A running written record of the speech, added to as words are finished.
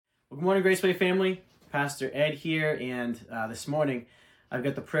Well, good morning, Graceway family. Pastor Ed here, and this morning I've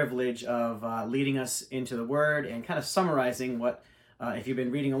got the privilege of leading us into the Word and kind of summarizing what, if you've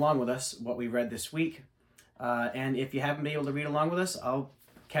been reading along with us, what we read this week. And if you haven't been able to read along with us, I'll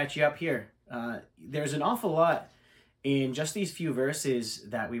catch you up here. There's an awful lot in just these few verses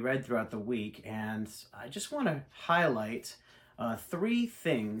that we read throughout the week, and I just want to highlight three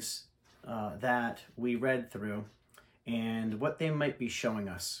things that we read through and what they might be showing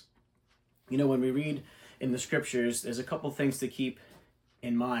us. You know, when we read in the scriptures, there's a couple things to keep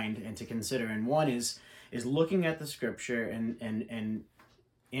in mind and to consider. And one is looking at the scripture and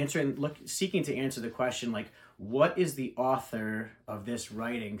seeking to answer the question, like, what is the author of this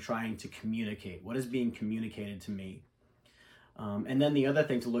writing trying to communicate? What is being communicated to me? And then the other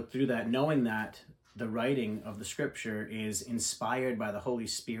thing to look through that, knowing that the writing of the scripture is inspired by the Holy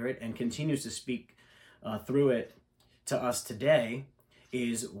Spirit and continues to speak through it to us today,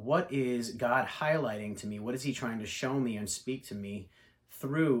 is what is God highlighting to me? What is he trying to show me and speak to me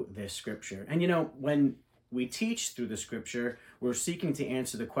through this scripture? And you know, when we teach through the scripture, we're seeking to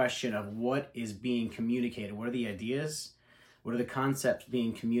answer the question of what is being communicated. What are the ideas? What are the concepts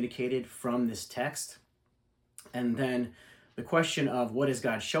being communicated from this text? And then the question of what is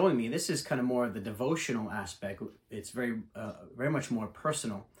God showing me? This is kind of more of the devotional aspect. It's very much more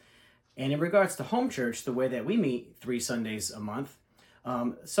personal. And in regards to home church, the way that we meet 3 Sundays a month,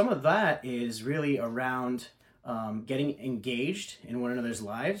 some of that is really around getting engaged in one another's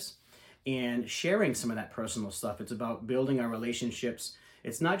lives and sharing some of that personal stuff. It's about building our relationships.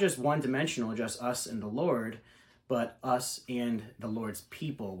 It's not just one-dimensional, just us and the Lord, but us and the Lord's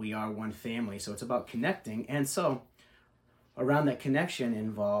people. We are one family, so it's about connecting. And so around that connection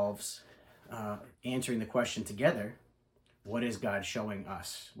involves answering the question together, what is God showing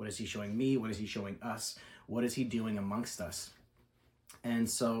us? What is he showing me? What is he showing us? What is he doing amongst us? And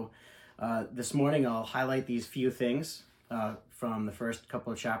so this morning I'll highlight these few things from the first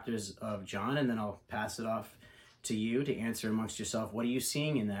couple of chapters of John, and then I'll pass it off to you to answer amongst yourself. What are you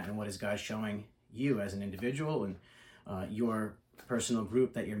seeing in that, and what is God showing you as an individual and your personal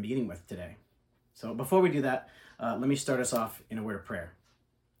group that you're meeting with today? So before we do that, let me start us off in a word of prayer.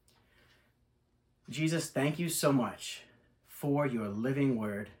 Jesus, thank you so much for your living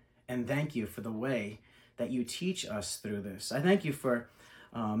word, and thank you for the way that you teach us through this. I thank you for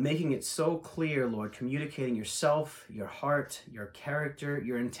making it so clear, Lord, communicating yourself, your heart, your character,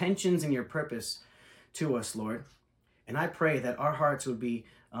 your intentions, and your purpose to us, Lord. And I pray that our hearts would be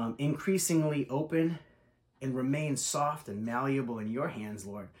increasingly open and remain soft and malleable in your hands,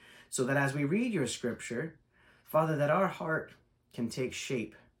 Lord, so that as we read your scripture, Father, that our heart can take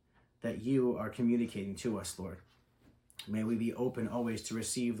shape that you are communicating to us, Lord. May we be open always to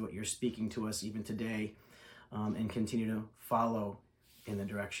receive what you're speaking to us even today, and continue to follow in the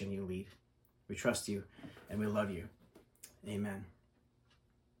direction you lead. We trust you and we love you. Amen.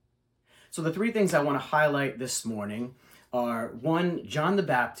 So the three things I want to highlight this morning are, one, John the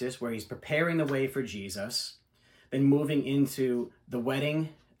Baptist, where he's preparing the way for Jesus, then moving into the wedding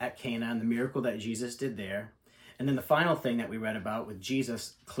at Cana and the miracle that Jesus did there, and then the final thing that we read about with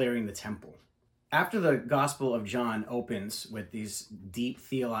Jesus clearing the temple. After the Gospel of John opens with these deep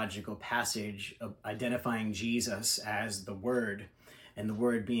theological passage of identifying Jesus as the Word, and the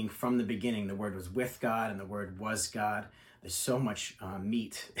Word being from the beginning, the Word was with God and the Word was God. There's so much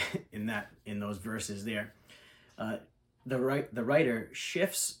meat in those verses there. The writer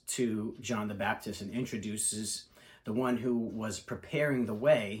shifts to John the Baptist and introduces the one who was preparing the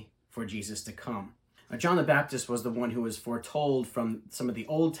way for Jesus to come. Now, John the Baptist was the one who was foretold from some of the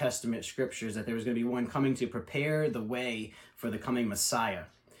Old Testament scriptures that there was going to be one coming to prepare the way for the coming Messiah.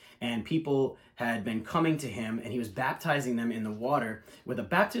 And people had been coming to him, and he was baptizing them in the water with a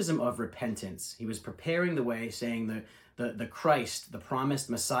baptism of repentance. He was preparing the way, saying the Christ, the promised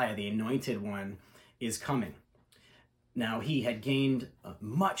Messiah, the anointed one, is coming. Now, he had gained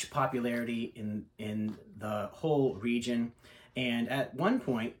much popularity in the whole region. And at one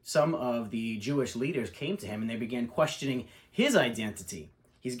point, some of the Jewish leaders came to him and they began questioning his identity.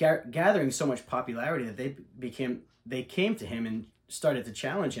 He's gathering so much popularity that they came to him and started to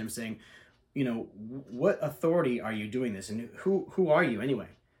challenge him, saying, you know, what authority are you doing this? And who are you anyway?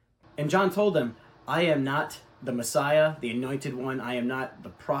 And John told them, I am not the Messiah, the anointed one. I am not the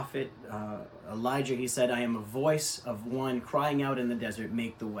prophet Elijah. He said, I am a voice of one crying out in the desert,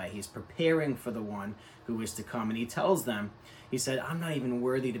 make the way. He's preparing for the one who is to come. And he tells them, he said, I'm not even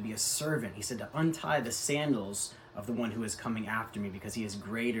worthy to be a servant. He said, to untie the sandals of the one who is coming after me, because he is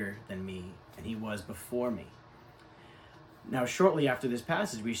greater than me, and he was before me. Now, shortly after this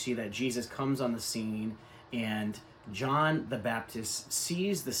passage, we see that Jesus comes on the scene and John the Baptist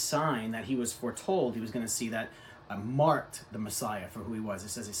sees the sign that he was foretold he was going to see, that marked the Messiah for who he was. It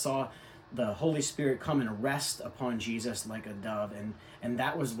says he saw the Holy Spirit come and rest upon Jesus like a dove, and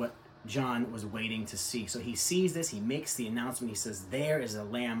that was what John was waiting to see. So he sees this, he makes the announcement, he says, there is the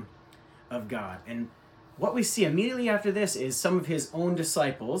Lamb of God. And what we see immediately after this is some of his own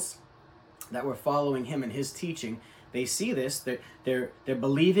disciples that were following him and his teaching. They see this, they're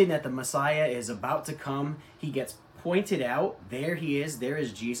believing that the Messiah is about to come. He gets pointed out. There he is, there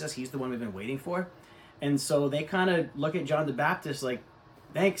is Jesus, he's the one we've been waiting for. And so they kind of look at John the Baptist like,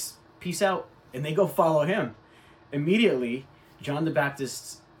 thanks, peace out, and they go follow him. Immediately, John the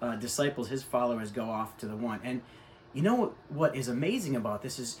Baptist's disciples, his followers, go off to the one. And you know what is amazing about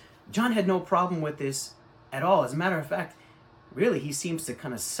this is John had no problem with this at all. As a matter of fact, really, he seems to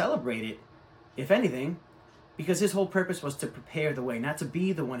kind of celebrate it, if anything, because his whole purpose was to prepare the way, not to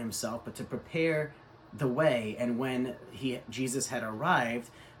be the one himself, but to prepare the way. And when Jesus had arrived,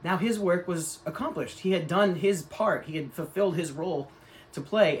 now his work was accomplished. He had done his part. He had fulfilled his role to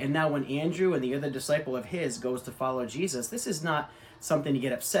play. And now when Andrew and the other disciple of his goes to follow Jesus, this is not something to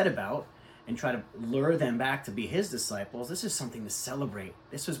get upset about and try to lure them back to be his disciples. This is something to celebrate.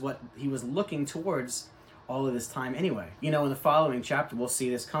 This is what he was looking towards all of this time anyway. You know, in the following chapter, we'll see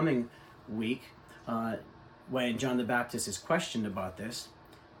this coming week, when John the Baptist is questioned about this,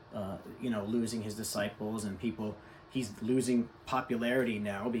 losing his disciples and people. He's losing popularity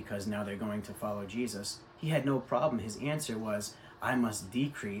now because now they're going to follow Jesus. He had no problem. His answer was, I must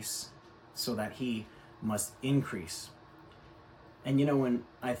decrease so that he must increase. And when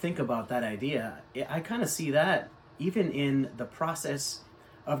I think about that idea, I kind of see that even in the process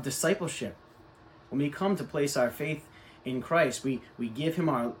of discipleship. When we come to place our faith in Christ, we give him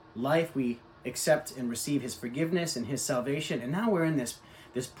our life, we accept and receive his forgiveness and his salvation, and now we're in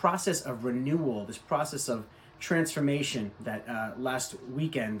this process of renewal, this process of transformation that last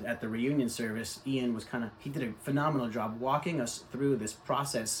weekend at the reunion service, Ian he did a phenomenal job walking us through this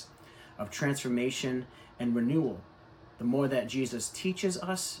process of transformation and renewal. The more that Jesus teaches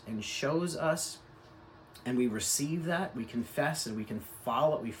us and shows us, and we receive that, we confess and we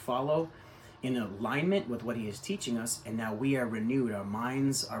follow in alignment with what he is teaching us, and now we are renewed, our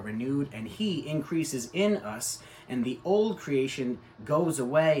minds are renewed, and he increases in us, and the old creation goes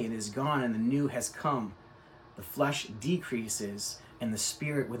away and is gone, and the new has come. The flesh decreases, and the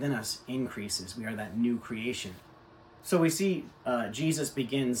spirit within us increases. We are that new creation. So we see Jesus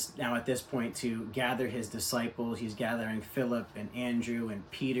begins now at this point to gather his disciples. He's gathering Philip and Andrew and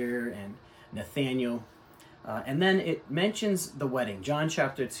Peter and Nathaniel. And then it mentions the wedding. John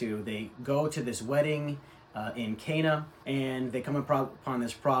chapter 2, they go to this wedding in Cana, and they come upon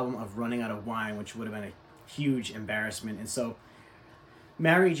this problem of running out of wine, which would have been a huge embarrassment. And so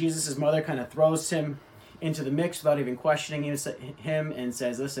Mary, Jesus' mother, kind of throws him into the mix without even questioning him and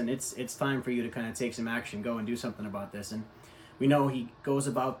says, listen, it's time for you to kind of take some action, go and do something about this. And we know he goes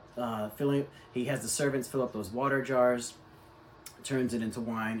about he has the servants fill up those water jars, turns it into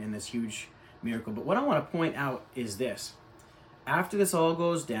wine in this huge miracle. But what I want to point out is this. After this all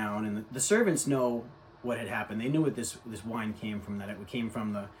goes down, and the servants know what had happened. They knew what this wine came from, that it came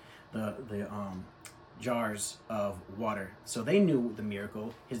from the jars of water. So they knew the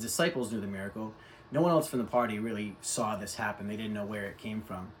miracle. His disciples knew the miracle. No one else from the party really saw this happen. They didn't know where it came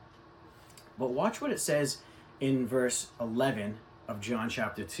from. But watch what it says in verse 11 of John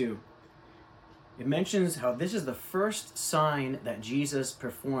chapter 2. It mentions how this is the first sign that Jesus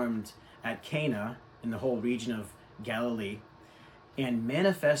performed at Cana in the whole region of Galilee, and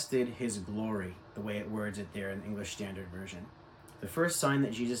manifested his glory, the way it words it there in the English Standard Version. The first sign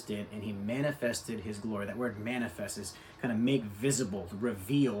that Jesus did, and he manifested his glory. That word manifest is kind of make visible,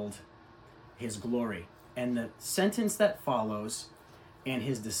 revealed his glory. And the sentence that follows, and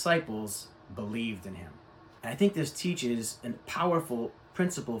his disciples believed in him. And I think this teaches a powerful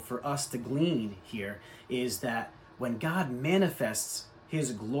principle for us to glean here, is that when God manifests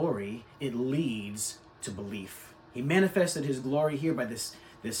his glory, it leads to belief. He manifested his glory here by this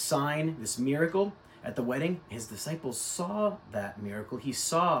sign, this miracle at the wedding. His disciples saw that miracle. He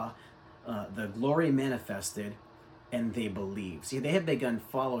saw the glory manifested, and they believed. See, they had begun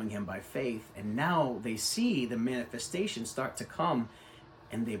following him by faith, and now they see the manifestation start to come,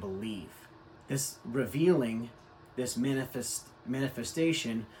 and they believe. This revealing, this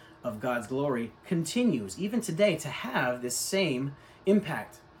manifestation of God's glory continues even today to have this same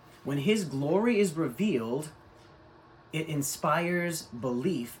impact. When his glory is revealed, it inspires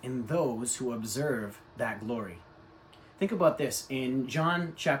belief in those who observe that glory. Think about this. In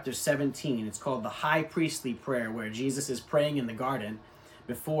John chapter 17, it's called the high priestly prayer, where Jesus is praying in the garden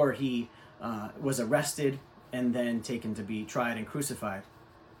before he was arrested and then taken to be tried and crucified.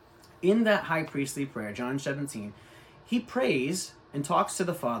 In that high priestly prayer, John 17, he prays and talks to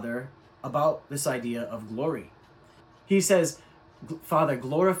the Father about this idea of glory. He says, Father,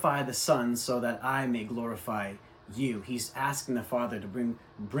 glorify the Son so that I may glorify you. He's asking the Father to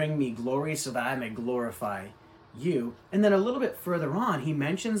bring me glory so that I may glorify you. And then a little bit further on, he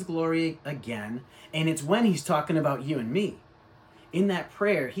mentions glory again, and it's when he's talking about you and me. In that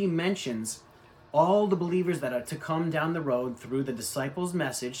prayer, he mentions all the believers that are to come down the road through the disciples'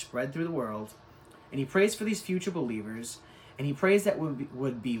 message spread through the world. And he prays for these future believers, and he prays that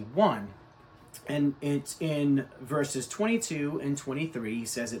would be one. And it's in verses 22 and 23, he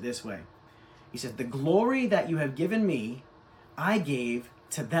says it this way. He says, the glory that you have given me, I gave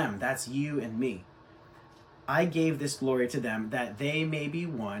to them. That's you and me. I gave this glory to them that they may be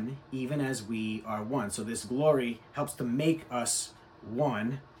one, even as we are one. So this glory helps to make us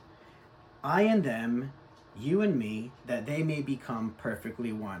one. I and them, you and me, that they may become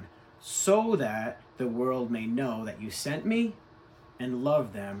perfectly one, so that the world may know that you sent me and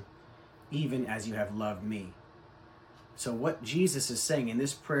loved them, even as you have loved me. So what Jesus is saying in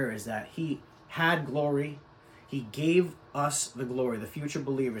this prayer is that he had glory. He gave us the glory, the future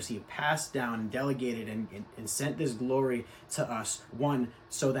believers. He passed down and delegated and sent this glory to us, one,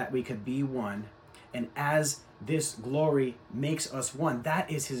 so that we could be one. And as this glory makes us one,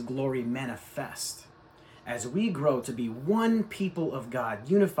 that is his glory manifest. As we grow to be one people of God,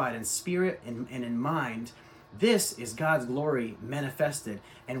 unified in spirit and in mind, this is God's glory manifested.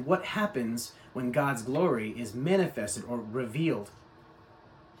 And what happens when God's glory is manifested or revealed?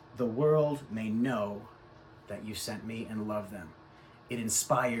 The world may know that you sent me and love them. It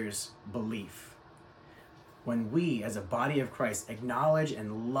inspires belief. When we, as a body of Christ, acknowledge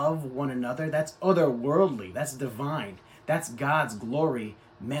and love one another, that's otherworldly, that's divine, that's God's glory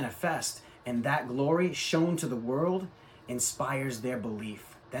manifest. And that glory shown to the world inspires their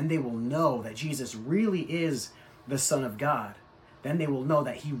belief. Then they will know that Jesus really is the Son of God. Then they will know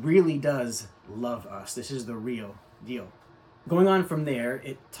that he really does love us. This is the real deal. Going on from there,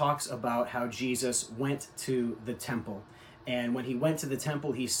 it talks about how Jesus went to the temple. And when he went to the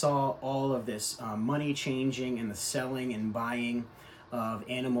temple, he saw all of this money changing and the selling and buying of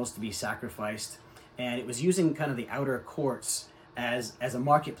animals to be sacrificed. And it was using kind of the outer courts as a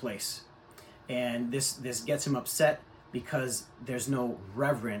marketplace. And this gets him upset because there's no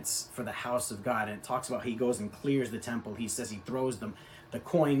reverence for the house of God. And it talks about he goes and clears the temple. He says he throws the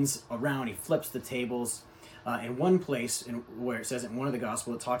coins around. He flips the tables. In one place, where it says in one of the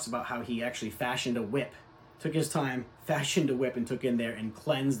gospel, it talks about how he actually fashioned a whip. Took his time, fashioned a whip, and took in there and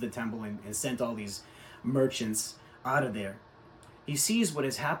cleansed the temple and sent all these merchants out of there. He sees what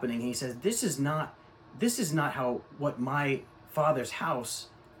is happening. He says, this is not how what my Father's house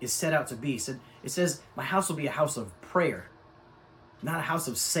is set out to be. It says, my house will be a house of prayer, not a house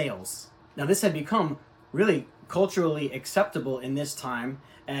of sales. Now, this had become really culturally acceptable in this time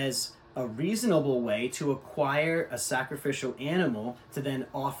as a reasonable way to acquire a sacrificial animal to then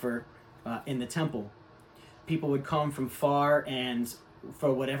offer in the temple. People would come from far, and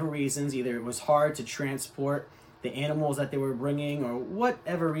for whatever reasons, either it was hard to transport the animals that they were bringing or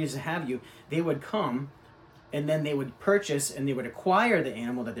whatever reason have you, they would come and then they would purchase and they would acquire the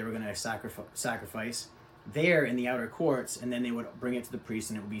animal that they were going to sacrifice there in the outer courts, and then they would bring it to the priest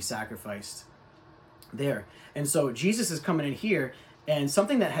and it would be sacrificed there. And so Jesus is coming in here, and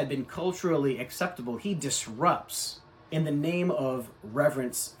something that had been culturally acceptable, he disrupts in the name of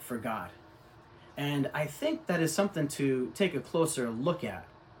reverence for God. And I think that is something to take a closer look at.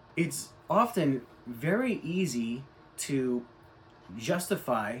 It's often very easy to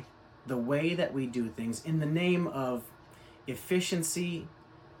justify the way that we do things in the name of efficiency,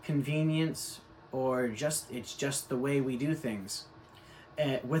 convenience, or it's just the way we do things,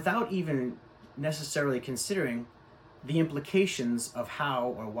 without even necessarily considering the implications of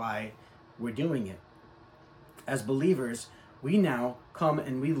how or why we're doing it. As believers, we now come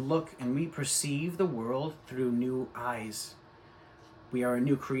and we look and we perceive the world through new eyes. We are a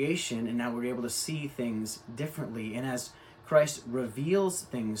new creation, and now we're able to see things differently. And as Christ reveals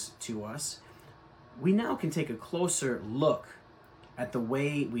things to us, we now can take a closer look at the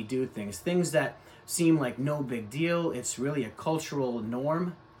way we do things. Things that seem like no big deal. It's really a cultural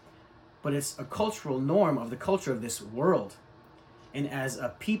norm, but it's a cultural norm of the culture of this world. And as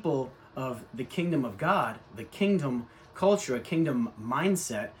a people of the kingdom of God, the kingdom culture, a kingdom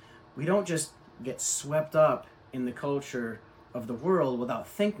mindset, we don't just get swept up in the culture of the world without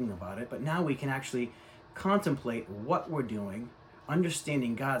thinking about it, but now we can actually contemplate what we're doing,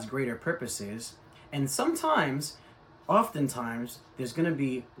 understanding God's greater purposes, and sometimes oftentimes there's going to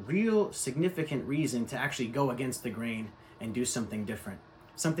be real significant reason to actually go against the grain and do something different,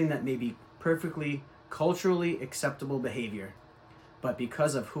 something that may be perfectly culturally acceptable behavior. But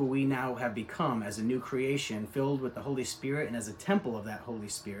because of who we now have become as a new creation filled with the Holy Spirit and as a temple of that Holy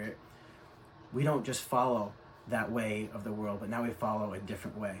Spirit, we don't just follow that way of the world, but now we follow a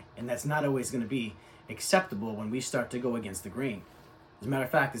different way. And that's not always going to be acceptable when we start to go against the grain. As a matter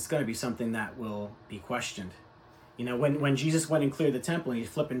of fact, it's going to be something that will be questioned. You know, when Jesus went and cleared the temple and he's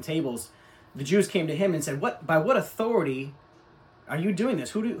flipping tables, the Jews came to him and said, by what authority are you doing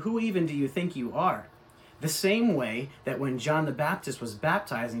this? Who even do you think you are? The same way that when John the Baptist was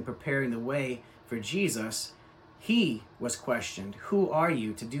baptizing, preparing the way for Jesus, he was questioned. Who are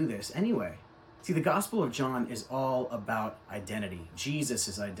you to do this anyway? See, the Gospel of John is all about identity,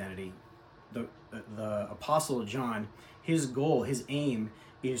 Jesus' identity. The Apostle John, his goal, his aim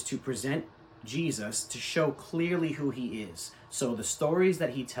is to present Jesus to show clearly who he is. So the stories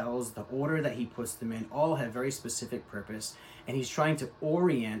that he tells, the order that he puts them in, all have very specific purpose, and he's trying to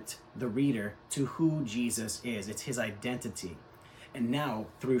orient the reader to who Jesus is. It's his identity. And now,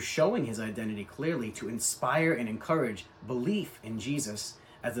 through showing his identity clearly, to inspire and encourage belief in Jesus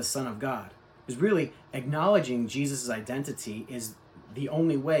as the Son of God. Because really, acknowledging Jesus' identity is the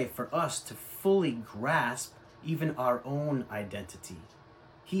only way for us to fully grasp even our own identity.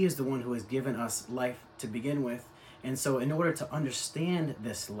 He is the one who has given us life to begin with. And so in order to understand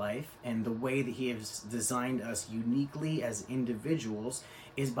this life and the way that he has designed us uniquely as individuals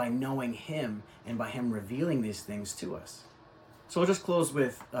is by knowing him and by him revealing these things to us. So I'll just close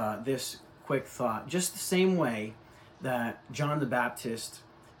with this quick thought. Just the same way that John the Baptist,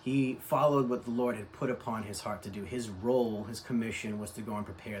 he followed what the Lord had put upon his heart to do. His role, his commission was to go and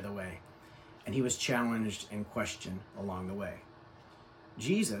prepare the way. And he was challenged and questioned along the way.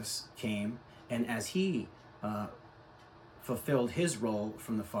 Jesus came, and as he fulfilled his role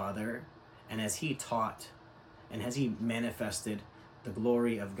from the Father, and as he taught, and as he manifested the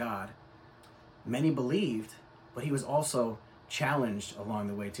glory of God, many believed, but he was also challenged along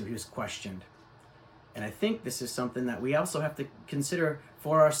the way too. He was questioned. And I think this is something that we also have to consider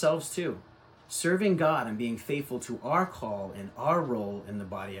for ourselves too. Serving God and being faithful to our call and our role in the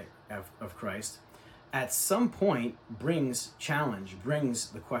body of Christ at some point brings challenge,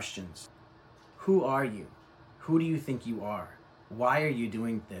 brings the questions. Who are you? Who do you think you are? Why are you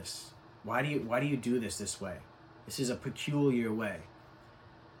doing this? Why do you do this way? This is a peculiar way.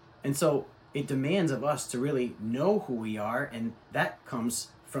 And so it demands of us to really know who we are, and that comes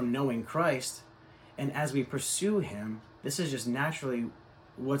from knowing Christ. And as we pursue him, this is just naturally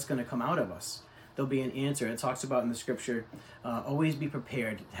what's going to come out of us. There'll be an answer. It talks about in the scripture, always be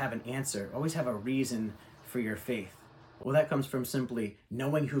prepared to have an answer. Always have a reason for your faith. Well, that comes from simply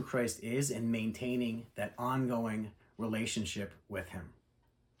knowing who Christ is and maintaining that ongoing relationship with him.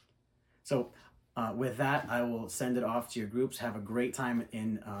 So with that, I will send it off to your groups. Have a great time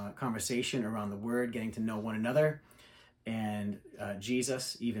in conversation around the word, getting to know one another and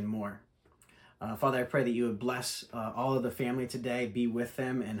Jesus even more. Father, I pray that you would bless all of the family today, be with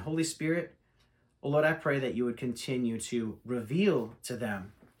them, and Holy Spirit, oh Lord, I pray that you would continue to reveal to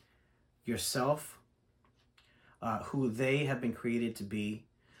them yourself, who they have been created to be,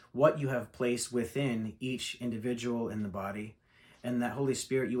 what you have placed within each individual in the body, and that Holy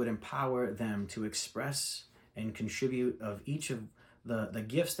Spirit, you would empower them to express and contribute of each of the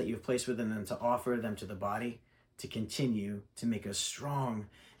gifts that you've placed within them to offer them to the body, to continue to make us strong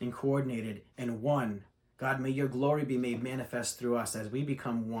and coordinated and one. God, may your glory be made manifest through us as we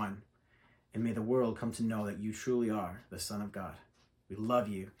become one. And may the world come to know that you truly are the Son of God. We love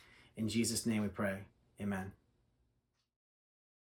you. In Jesus' name we pray. Amen.